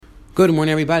Good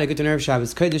morning, everybody. Good to know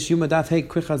Shabbos. Kodesh Yuma Daf Hey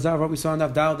Quick Chazar. What we saw in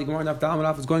Daf Dal, the Gemara Daf Dal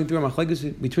Daf is going through a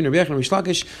machlekes between Rabbi Yechon and Rish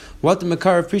Lakish. What the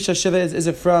makar of Prisha Shiva is? Is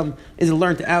it from? Is it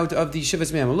learned out of the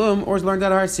Shivas Me'am Alum, or is it learned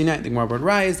out of Har Sinai? The Gemara brought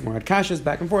Rise, the Gemara had Kashas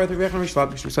back and forth. Rabbi Yechon and Rish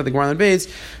Lakish. We saw the Gemara on the base. A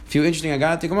few interesting the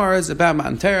Gemaras about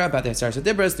Matan Torah, about the Hasaras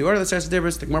Dibros, the order of the Hasaras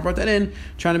Dibros. The Gemara brought that in,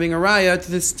 trying to bring a raya to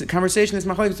this conversation. This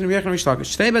machlekes between Rabbi Yechon and Rish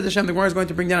Lakish. Today, B'ez Hashem, the Gemara is going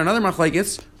to bring down another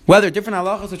machlekes, whether different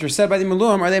halachos which were said by the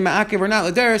Malum are they ma'akiv or not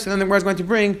l'deres, and then the Gemara is going to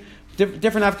bring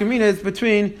different afkaminas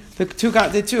between the two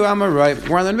Amorai.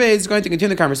 We're on the base, going to continue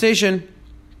the conversation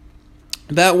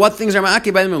about what things are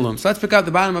ma'akiv by the Malum. So let's pick up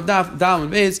the bottom of Dal and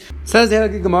base. Says the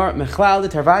Hilchot Gemara, Mechlal the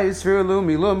Tarvayus Firu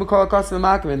Milum Mikol Kosim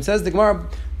Ma'akiv. And says the Gemara,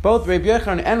 both Rabbi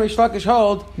Yechon and Rish Lakish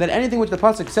hold that anything which the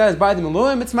pasuk says by the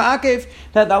Malum, it's ma'akiv.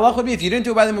 That the halach would be if you didn't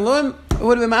do it by the Malum, it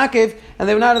would have been ma'akiv, and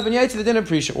they would not have been yaitz to the din of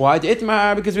Prisha. Why?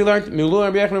 Itmar, because we learned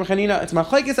Milum Rabbi Yechon and Chanina. It's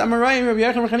machlekes Amarayim Rabbi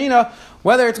Yechon and Chanina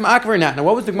whether it's ma'akiv or not. Now,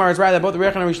 what was the Gemara's right that both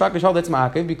Rabbi Yechon and Rish Lakish hold it's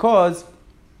ma'akiv? Because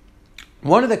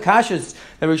one of the kashas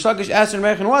that Rish Lakish asked in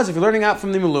Rebbe was, if you're learning out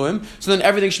from the Miluim, so then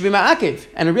everything should be ma'akiv.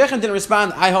 And Rebbe didn't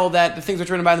respond, I hold that the things which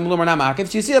are written by the Miluim are not ma'akiv.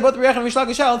 So you see that both Rebbe and Rish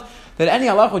Lakish held that any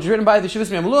halach which is written by the Shivas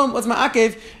Miluim was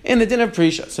ma'akiv in the din of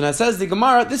Prisha. So now it says the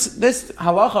Gemara, this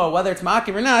halacha, whether it's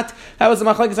ma'akiv or not, that was the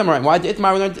machlekes Amoraim. Why did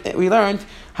Itmar we learned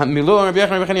Miluim Rebbe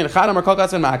Yechon Rebbe Chanina Chadamar Kol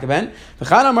Katzon ma'akiven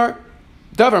V'Chadamar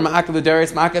Davar ma'akiv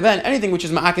l'deres ma'akiven. Anything which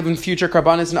is ma'akiv in future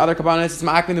karbanis and other karbanis is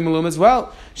ma'akiv in the Malum as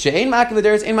well. She'ein ma'akiv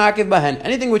l'deres ein ma'akiv bahen.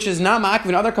 Anything which is not ma'akiv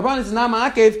in other karbanis is not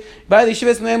ma'akiv by the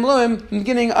Shivas Me'am in the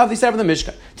beginning of the start of the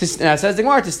Mishkan. Says the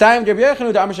Gemara, to style Rabbi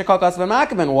Yechon da'amar shekal katzvan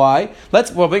ma'akiven. Why?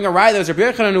 We'll bring a raya. There's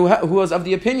Rabbi Yechon who was of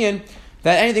the opinion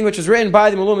that anything which was written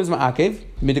by the Malum is ma'akiv.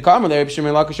 From the fact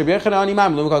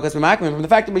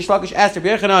that Rish Lakish asked Rabbi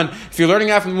Yechanan, if you're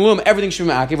learning out from the Malum, everything should be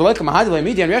ma'akiv. And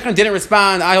Rabbi Yechanan didn't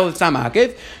respond, I hold it's not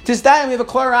ma'akiv. To this time, we have a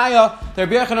clear ayah that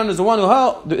Rabbi Yechanan is the one who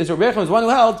held,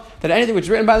 that anything which is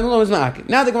written by the Malum is ma'akiv.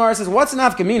 Now the Gemara says, what's an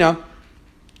afkamina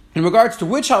in regards to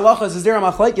which halachas is there a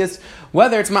machlekes,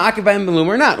 whether it's ma'akiv by Malum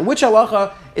or not? Which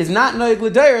halacha is not noig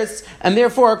l'deres, and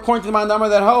therefore, according to the Mandamar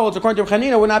that holds, according to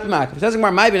Chanina, would not be ma'akiv. It says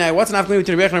Gemara, what's an afkamina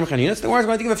between Rabbi Yechon and Chanina? So the Gemara is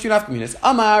going to give a few afkaminas.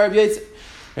 Amar Rabbi Yosef.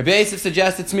 Rabbi Yosef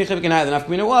suggested smicha b'kenai. The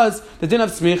nafkamina was the din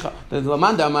of smicha. The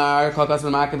Mandamar kol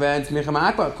katzon ma'akiv and smicha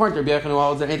ma'akiv. According to Rabbi Yechon, who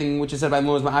holds that anything which is said by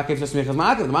Malum is ma'akiv, so smicha is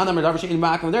ma'akiv. The Mandamar davar she'in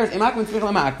ma'akiv there's a ma'akiv and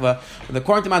smicha ma'akiv. But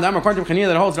according to Mandamar, according to Chanina,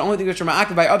 that holds the only thing which are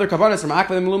ma'akiv by other kavanas are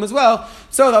ma'akiv and Malum as well.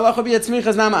 So the halacha would be that smicha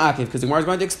is not ma'akiv, because the Gemara is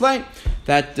going to explain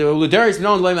that l'deris is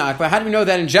known l'ay ma'akiv. How do we know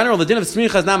that in general the din of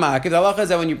smicha is not ma'akiv? The halacha is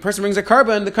that when a person brings a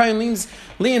carbon, the kohen leans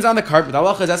on the carbon. The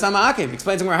halacha is that's not ma'akiv.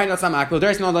 Explains to Gemara how do you know it's not ma'akiv?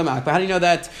 L'deris is known l'ay ma'akiv. How do you know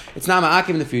that it's not ma'akiv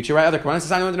in the future? Right? Other kavanas.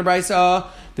 The Brisa,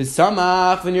 the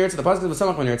Samach v'nirtza, the pasuk of the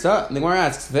Samach v'nirtza. And the Gemara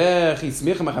asks, "V'chi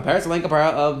smicha mechaper." So the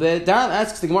kapara of the Dal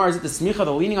asks the Gemara, is it the smicha,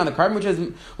 the leaning on the carbon,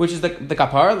 which is the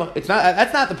kapara? It's not.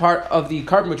 That's not the part of the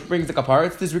carbon which brings the kapara.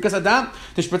 It's this rikas adam,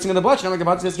 the spritzing of the blood. Like the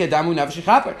pasuk says, "Adamu nefesh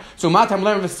chaper." So matam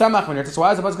learn v'samach v'nirtza. So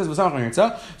why is the pasuk v'samach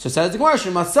v'nirtza? So says the Gemara,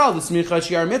 "Shemasal the smicha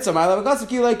shiar mitzvah ma'alav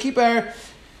gasaki like keeper."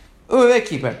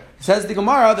 Says the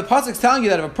Gemara, the pasuk is telling you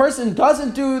that if a person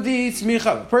doesn't do the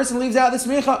smicha, a person leaves out the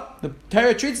smicha, the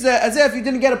Torah treats it as if you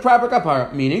didn't get a proper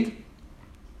kapara. Meaning,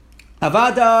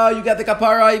 avada, you get the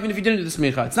kapara even if you didn't do the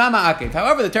smicha. It's not ma'akiv.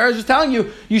 However, the Torah is just telling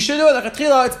you should do it like a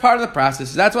tchila. It's part of the process.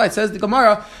 So that's why it says the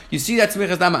Gemara. You see that smicha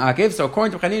is not ma'akiv. So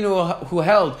according to Chanina, who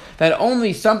held that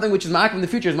only something which is ma'akiv in the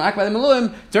future is ma'akiv by the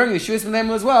Maluim during the Shuvas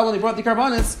Me'am as well, when they brought the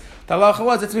karbanis, the halacha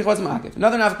was that smicha was ma'akiv.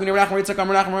 Another nafkamina, Bar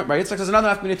Yitzchak says another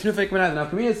nafkamina, Tnufik Benai.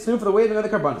 The nafkamina is for the waving of the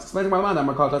karbanis. Explaining by the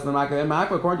Mandamar called us the ma'akiv and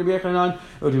ma'akiv. According to Rabbi Yechanan, it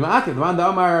would be ma'akiv. The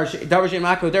Mandamar davar she'in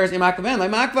ma'akiv, there is a ma'akiv and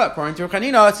like ma'akiv. According to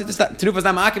Chanina, Tnufik is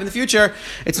not ma'akiv in the future.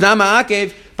 It's not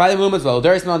ma'akiv by the Malum as well.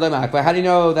 There is no ma'akiv. How do you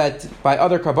know that by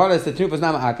other karbanis the Tnufik is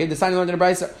not ma'akiv? The sign you learned in the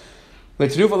Brisa. The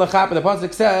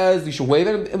pasuk says you should wave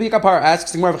it. It'll be a kapar.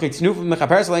 Asks the Gemara, the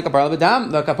kapar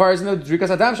is no drikas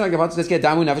adam. The pasuk says get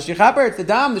damu nefesh chaper. It's the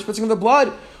dam, the spritzing of the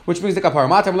blood, which brings the kapar.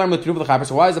 Matam learn with the chaper.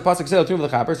 So why is the pasuk say the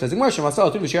chaper? Says the Gemara,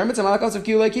 shemasal tuv share mitzvah malakos of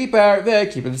kiulei keeper.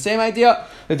 The same idea.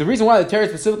 That the reason why the Torah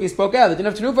specifically spoke out, they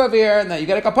didn't have tenufa over here, and that you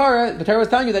get a kapar. The Torah was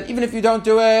telling you that even if you don't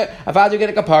do it, avad you get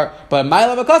a kapar. But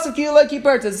ma'alav akos of kiulei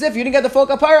keeper. It's as if you didn't get the full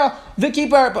kapara, the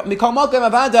keeper. But mikol malkem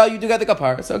avada, you do get the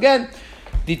kapara. So again,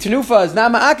 the tenufa is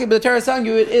not ma'akiv, but the Torah is telling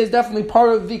you it is definitely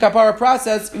part of the kapara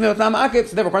process, even though it's not ma'akiv.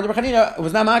 So therefore, according to Chanina, it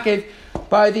was not ma'akiv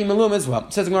by the Malum as well.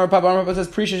 It says Gemara, Papa says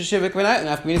Prisha Shiva Kvenai, and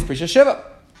afkamina is Prisha Shiva.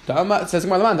 It says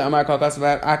Gemara, the Amar Kalkas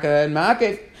about Akka and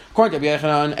ma'akiv. According to Rabbi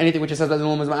Yechanan, anything which is says by the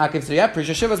Malum is ma'akiv. So yeah,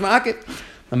 Prisha Shiva is ma'akiv.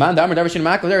 The man Amar davar she'in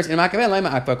ma'akiv there is in ma'akiv and lay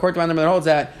ma'akiv. According to Mandamar that holds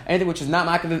that anything which is not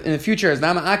ma'akiv in the future is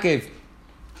not ma'akiv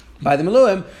by the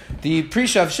Meluim, the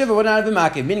Prisha of Shiva would not have been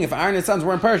Makiv. Meaning, if Aaron and his sons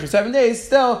weren't perished for 7 days,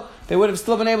 still, they would have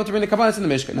still been able to bring the Kabbalah in the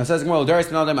Mishkan. Now, says the Gemara,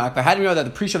 but how do we know that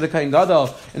the Prisha of the Kohen Gadol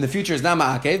in the future is not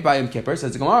Ma'akev by Yom Kippur?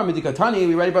 Says the Gemara, Midikatani,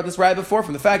 we already brought this right before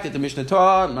from the fact that the Mishnah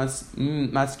taught,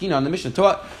 Maskina on the Mishnah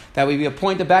taught, that we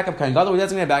appoint a backup Kohen Gadol. We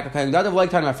designate a backup Kohen Gadol, like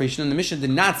talking about Frishin, and the Mishnah did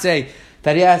not say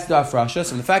that he has to do Afrasha.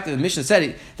 So the fact that the Mishnah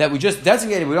said that we just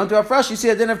designated, we don't do Afrasha, you see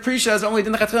that then of Prisha is only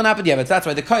in the Chatchil Napad Yevetz. That's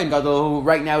why the Kohen Gadol, who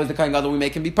right now is the Kohen Gadol, we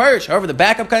make him be parish. However, the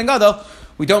backup Kohen Gadol,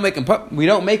 we don't make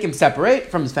him separate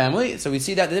from his family. So we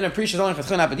see that the din of Prisha is only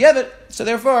Chatchil Napad Yevetz. So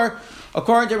therefore,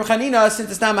 according to Rechanina,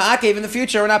 since it's not Ma'akev in the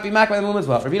future, we'll not be Ma'akev by the Mum as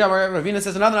well. Ravina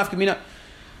says another nafkamina.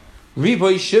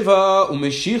 Riboy Shiva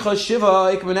Umeshicha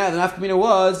Shiva Ikmanah. The nafkamina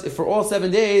was if for all 7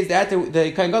 days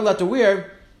the Kohen Gadol had to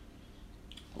wear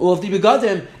all of the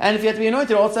begadim, and if you had to be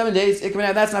anointed all 7 days,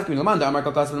 that's not going to be Lamanda.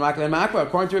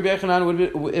 According to Rabbi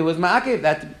Yechanan, it was Ma'akev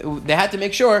that they had to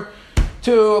make sure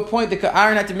to appoint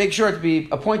Aaron had to make sure to be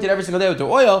appointed every single day with the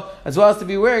oil, as well as to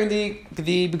be wearing the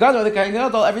begadim of the Kohen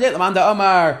Gadol every day. Lamanda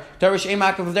Omar Darish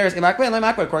Emakev Darish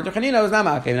Emakev. According to Chanina, it was not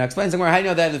Ma'akev. Now explains how you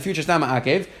know that in the future it's not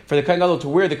Ma'akev for the Kohen Gadol to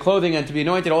wear the clothing and to be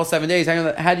anointed all 7 days.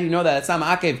 How do you know that it's not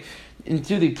Ma'akev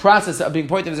into the process of being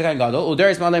appointed as a Kohen Gadol?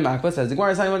 Udarish Malay Ma'akev says the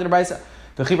Gemara is telling you in the Brisa.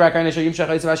 Why does the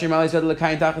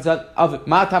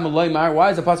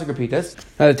pasuk repeat this?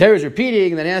 Now the Torah is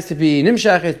repeating, and then it has to be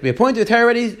nimshach, to be appointed. The Torah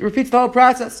already repeats the whole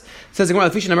process. It says the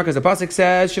pasuk says, the pasuk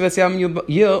says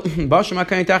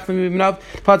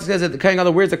that the Kohen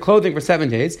Gadol wears the clothing for 7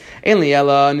 days. So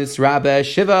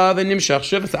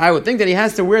I would think that he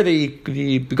has to wear the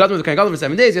begadim of the Kohen Gadol for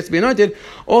 7 days. He has to be anointed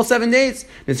all 7 days.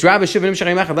 Let's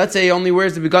say he only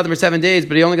wears the begadim for 7 days,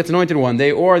 but he only gets anointed 1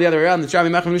 day, or the other way around.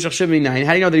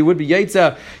 How do you know that he would be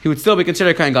Yaitza? He would still be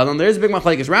considered Kohen Gadol. And there is a big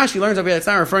machlekes. Rashi learns over here that's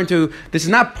not referring to, this is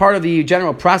not part of the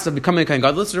general process of becoming a Kohen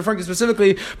Gadol. This is referring to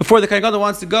specifically before the Kohen Gadol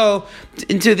wants to go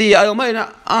into the Ayol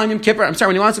Moed on Yom Kippur. I'm sorry,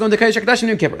 when he wants to go into Kodesh HaKadoshim on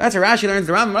Yom Kippur. That's how Rashi learns.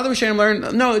 The Rambam, other Rishonim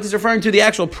learn. No, it is referring to the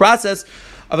actual process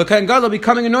of a Kohen Gadol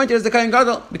becoming anointed as the Kohen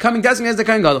Gadol, becoming designated as the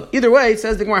Kohen Gadol. Either way,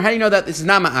 says the Gemara, how do you know that this is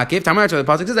not Ma'akev? Tamar to the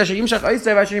pasuk says,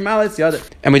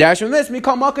 and we dash from this, we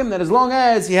call Makim, that as long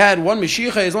as he had one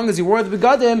Mashiach, as long as he wore the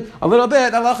begadim a little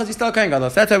bit, Allah is still Kohen Gadol.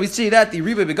 So that's how we see that the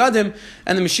Riba begadim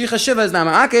and the Mashiach Shiva is not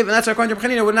Ma'akev, and that's why according to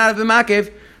Chanina would not have been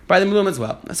Ma'akev by the Meluim as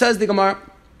well. It says the Gemara,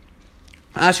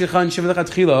 Ashkechan Shiva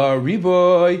Lechatchila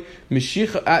Riboy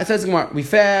Mashiach. It says the Gemara, we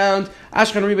found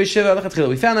Ashkechan Riboy Shiva Lechatchila.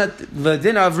 We found that the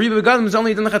din of Riboy begadim is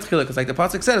only din Lechatchila, because like the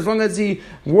pasuk said, as long as he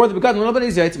wore the begadim a little bit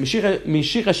easier, it's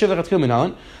Mashiach Shiva Lechatchila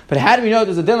Minalan. But how do we know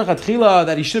there's a din Lechatchila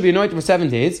that he should be anointed for 7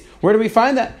 days? Where do we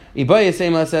find that? Ibay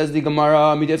Sema says the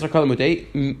Gemara Midiatzar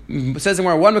Kalamutei says the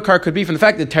Gemara one makar could be from the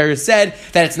fact that Torah said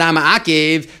that it's not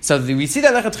Ma'akev, so we see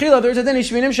that Lechatchila there's a din he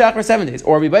should be nimshach for 7 days.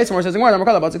 Or Ibay somewhere says the Gemara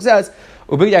Makala pasuk says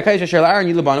Ubigdi Akayish Asher Aaron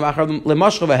Yilaban Achar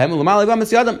Lemashcha Vehem Ulamali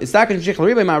Bamas Yadam Istakish Mashiach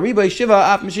Riboy Ma Riboy Shiva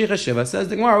Af Mashiach Shiva. Says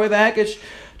the Gemara way the hekish.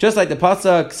 Just like the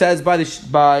pasuk says by the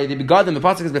begadim, the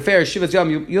pasuk is befair Shiva's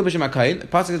Yom Yilbashim Akayin. The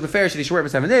pasuk is befair should he should wear it for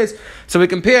 7 days. So we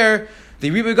compare the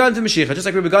Riboy begadim to Mashiach, just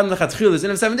like Riboy begadim Lechatchila is a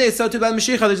din of 7 days. So too by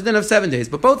Mashiach there's a din of 7 days.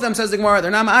 But both of them says the Gemara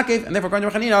they're not Ma'akev, and therefore according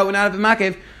to Chanina would not have been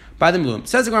Ma'akev by the Meluim.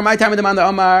 Says the Gemara, my time in the Manda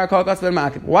Omar Kol Kasper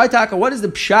Ma'akev. Why taka? What is the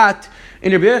pshat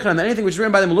in Rabbi Yechanan that anything which is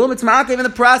written by the Meluim it's Ma'akev in the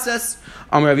process?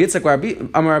 Amar Rabbi Yitzchak Rabbi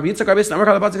Amar Kol the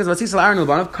pasuk says Vasisal Aaron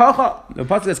Lubanov Kacha. The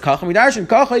pasuk says Kacha Midarshin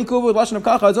Kacha Yikuv with lashon of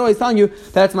Kacha. It's always telling you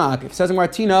that it's Ma'akev. Says the Gemara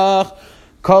Tinach.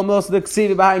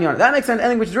 That makes sense.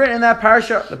 Anything which is written in that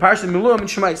parsha, the parsha of Meluim and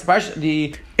Shemais,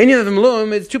 the Inyan of the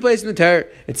Meluim is 2 places in the Torah.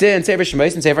 It's in Sefer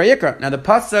Shemais and Sefer Yikra. Now the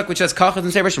pasuk which says Kachas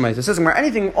and Sefer Shemais, it says where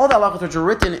anything, all the halachos which are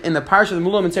written in the parsha of the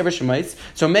Meluim and Sefer Shemais,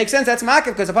 so it makes sense that's Ma'akev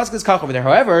because the pasuk is Kach over there.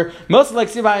 However, most like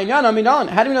Siva Inyan, Minan,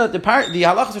 how do we know that the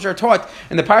halachos which are taught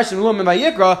in the parsha of the Meluim and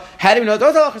Yikra, how do we know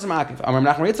those halachos are Ma'akev? Amar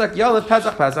Menachem Yitzchak Yolet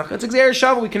Pesach. It's Xer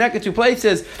Shavu. We connect the 2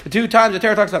 places, the 2 times the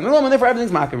Torah talks about Meluim, and therefore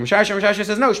everything's Ma'akev. Mishasha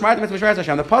says no. Shmartim is Mishras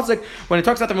Hashem. The pasuk when it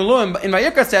talks about the Meluim in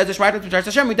Vayikra says the Shmartim Mishras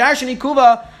Hashem. We darshan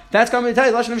Ikuva. That's coming to tell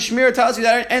you. Lashon of Shmir tells you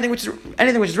that anything which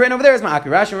is written over there is Ma'akev.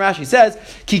 Rashi says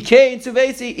Kikein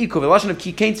Tzuvesi Ikuv. The lashon of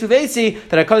Kikein Tzuvesi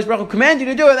that HaKadosh Baruch Hu command you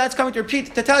to do it. That's coming to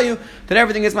repeat to tell you that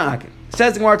everything is Ma'akev.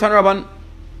 Says the Gemara Tan Rabban.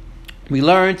 We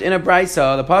learned in a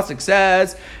brisa, the pasuk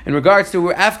says, in regards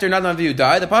to after Nadav and Avihu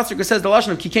died, the pasuk says the lashon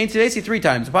of Kikein Tzuvesi 3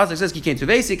 times. The pasuk says Kikein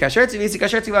Tzuvesi, Kasher Tzuvesi,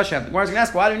 Kasher Tzivah Hashem. The Gemara is going to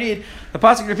ask, why do you need the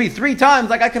pasuk to repeat 3 times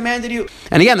like I commanded you?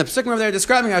 And again, the pasuk over there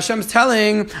describing Hashem's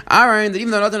telling Aaron that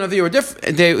even though Nadav and Avihu were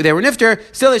they were nifter,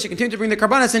 still they should continue to bring the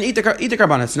karbanas and eat the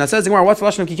karbanas. And it says the Gemara, what's the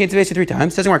lashon of Kikein Tzuvesi 3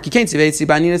 times? It says the Gemara, Kikein Tzuvesi,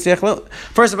 Ba'aninas V'echlil.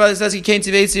 First of all, it says Kikein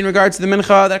Tzuvesi in regards to the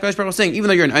mincha that HaKadosh Baruch Hu was saying, even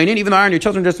though you're an einin, even though Aaron, your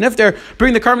children just nifter,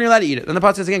 bring the karban, you're allowed to eat it. Then the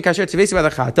pasuk says again, Kasher Tzivesi, Tzivesi by the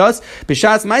Chatos.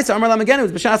 B'shas Ma'isa, Amar Lam again, it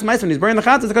was B'shas Ma'isa, when he's burning the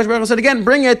Chatos, the Kadosh Baruch Hu said again,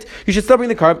 bring it, you should still bring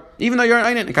the carb, even though you're an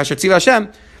Einin. And Kasher Tziva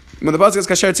Hashem, when the pasuk is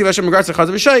Kasher Tziva Hashem regards to Chazal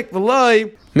V'Shaik,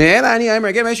 V'loi, Me'ela Ani Aimer,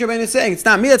 again, Moshe Rabbeinu is saying, it's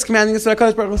not me that's commanding, it's what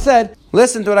HaKadosh Baruch Hu said.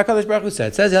 Listen to what HaKadosh Baruch Hu said.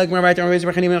 It says, the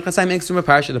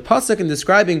pasuk in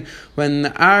describing when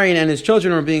Aaron and his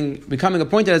children were becoming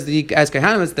appointed as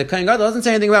Kohanim, the Kohen Gadol doesn't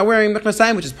say anything about wearing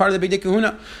Mechnasayim, which is part of the Big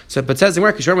Kahuna. So, but it says in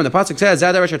work, when the pasuk says,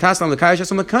 when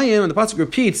the pasuk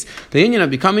repeats the union of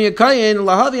becoming a Kohen,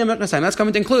 Lahavi and Mechnasayim, that's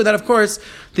coming to include that, of course,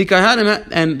 the Kohanim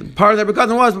and part of their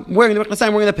begotten was wearing the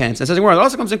Mechnasayim, wearing the pants. It says in work, it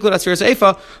also comes to include Asir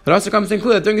Seifa, it also comes to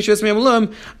include that during the Shuvas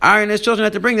Me'amulim, Aaron and his children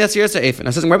had to bring the Asir Seifa. And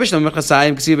it says in work, Bishlam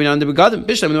Mechnasayim,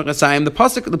 the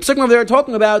pasuk over there are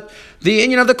talking about the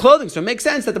union of the clothing, so it makes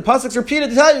sense that the pasuk's repeated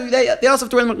to tell you they also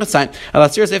have to wear the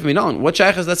mechnasayim. What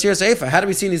shaykh is that sir seifa? How do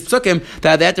we see in these psukim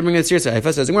that they have to bring the sir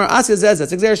seifa? Says we're asking that's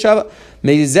exer shava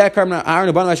meizekar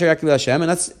Aaron uban asher yakil Hashem, and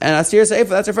that's sir seifa.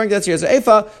 That's referring to that sir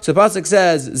seifa. So the pasuk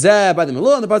says zeh by the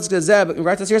melul, and the pasuk says zeh in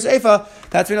regards to sir seifa.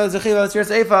 That's we know the zechiva sir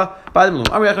seifa by the melul.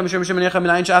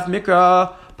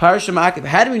 How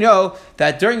do we know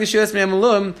that during the Shuvas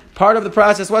Me'amulim, part of the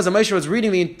process was that Moshe was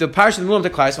reading the Parsha of the Melum to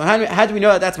Klai? So how do we know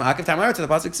that that's Ma'akiv? Time to the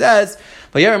pasuk says,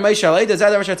 "Vayer Moshe alei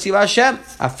dezad Moshe tziva Hashem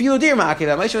afilu dir Ma'akiv."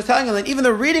 That Moshe was telling him that even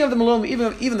the reading of the Melum,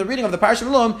 even the reading of the Parsha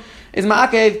of the Melum, is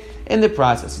Ma'akiv in the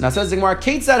process. Now says the Gemara,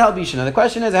 Keitzad halbisha. Now the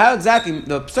question is, how exactly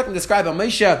the psukim describe how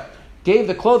Moshe gave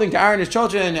the clothing to Aaron and his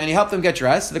children, and he helped them get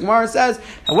dressed. So the Gemara says,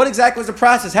 what exactly was the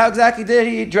process? How exactly did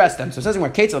he dress them? So it says where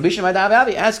Keitzal Bisham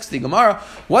Adav asks the Gemara,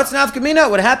 what's nafkamina?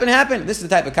 What happened? This is the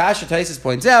type of kasha Taisus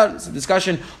points out. It's a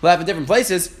discussion we'll have in different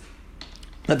places.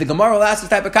 That the Gemara will ask this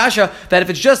type of kasha, that if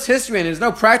it's just history and there's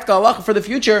no practical halacha for the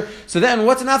future, so then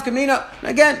what's an nafkamina?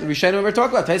 Again, the Rishonim we're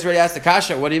talking about, Taisus already asked the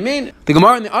kasha, what do you mean? The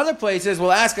Gemara in the other places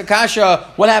will ask a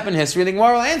kasha, what happened in history? And the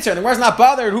Gemara will answer. The Gemara's not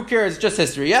bothered, who cares, it's just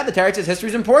history. Yeah, the Torah says history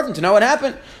is important to know what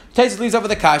happened. Taisus leaves over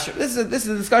the kasha. This is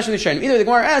a discussion of the Rishonim. Either the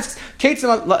Gemara asks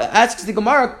the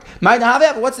Gemara,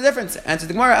 but what's the difference? Answers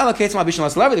the Gemara,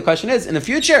 the question is, in the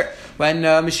future, when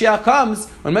Mashiach comes,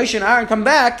 when Moshe and Aaron come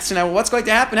back, so now what's going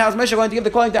to happen? How is Moshe going to give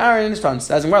the clothing to Aaron and his sons?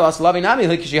 As in Gemara, what's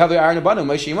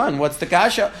the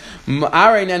kasha?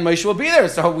 Aaron and Moshe will be there,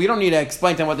 so we don't need to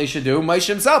explain to them what they should do. Moshe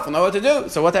himself will know what to do.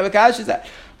 So what type of kasha is that?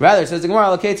 Rather, says the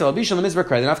Gemara, we have to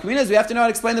know how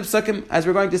to explain the psukim, as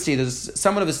we're going to see. There's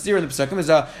somewhat of a steer in the psukim, there's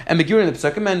a ambiguity in the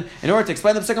psukim, and in order to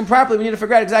explain the psukim properly, we need to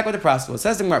figure out exactly what the process was. It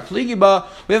says the Gemara, we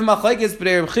have machlekes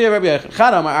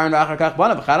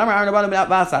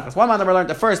one man learned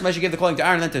the first, Moshe gave the clothing to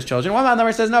Aaron and then to his children. One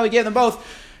man says, no, he gave them both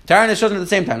to Aaron and his children at the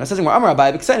same time. Now, it says in regards to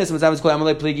the ksainis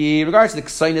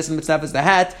and mitzvahs, the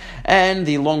hat and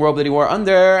the long robe that he wore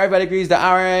under, everybody agrees that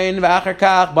Aaron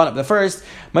the first,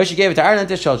 Moshe gave it to Aaron and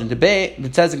to his children.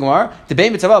 It says in Gemara,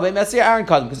 Aaron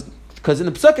called him, because in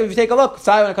the Psukim, if you take a look,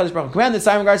 Sai when HaKadosh Baruch Hu commanded,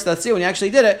 Sai in regards to that seal, when he actually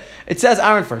did it, it says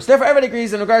Aaron first. Therefore, everybody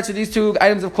agrees in regards to these two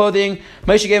items of clothing,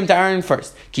 Moshe gave them to Aaron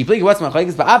first. Keep looking, what's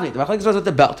machlekes ba'avnei? The machlekes was with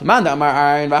the belt. Man da amar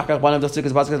Aaron v'achar one of the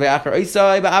sukkahs b'askas v'achar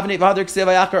oisai ba'avnei v'hader ksei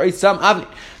v'achar oisam avnei.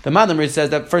 The man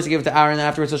says that first he gave it to Aaron, and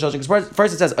afterwards to his children. Because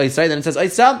first it says oisai, then it says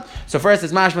oisam. So first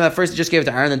it's mashma that first he just gave it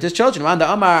to Aaron, then to his children. Man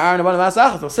da amar Aaron one of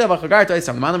asachas v'chsei v'achar to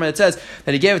oisam. The man it says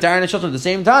that he gave it to Aaron and his children at the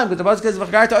same time, because the b'askas is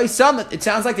v'achar to oisam. It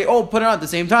sounds like they all put it on at the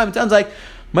same time. It sounds like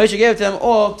Moshe gave it to them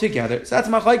all together. So that's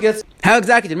machlekes. How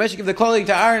exactly did Moshe give the clothing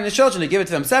to Aaron and his children? Did he give it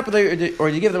to them separately, or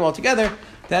did he give them all together?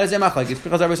 That is a machlekes.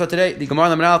 Because as we saw today, the Gemara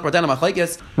and the Menalach brought down a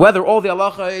machlekes whether all the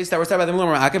halachas that were said by the Melum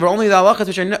are ma'akiv, or only the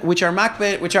halachas which are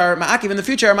ma'akiv in the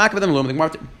future are ma'akiv by the Melum.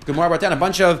 The Gemara brought down a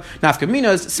bunch of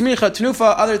nafkaminas, smicha,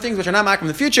 tenufa, other things which are not ma'akiv in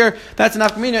the future. That's a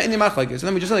nafkamina in the machlekes. And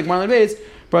then we just said the Gemara and Beis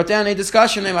brought down a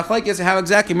discussion in machlekes how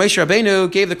exactly Moshe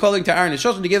Rabbeinu gave the clothing to Aaron and his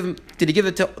children. Did he give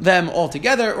it to them all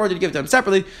together, or did he give it to them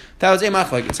separately? That was a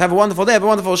machlekes. Have a wonderful day. Have a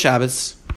wonderful Shabbos.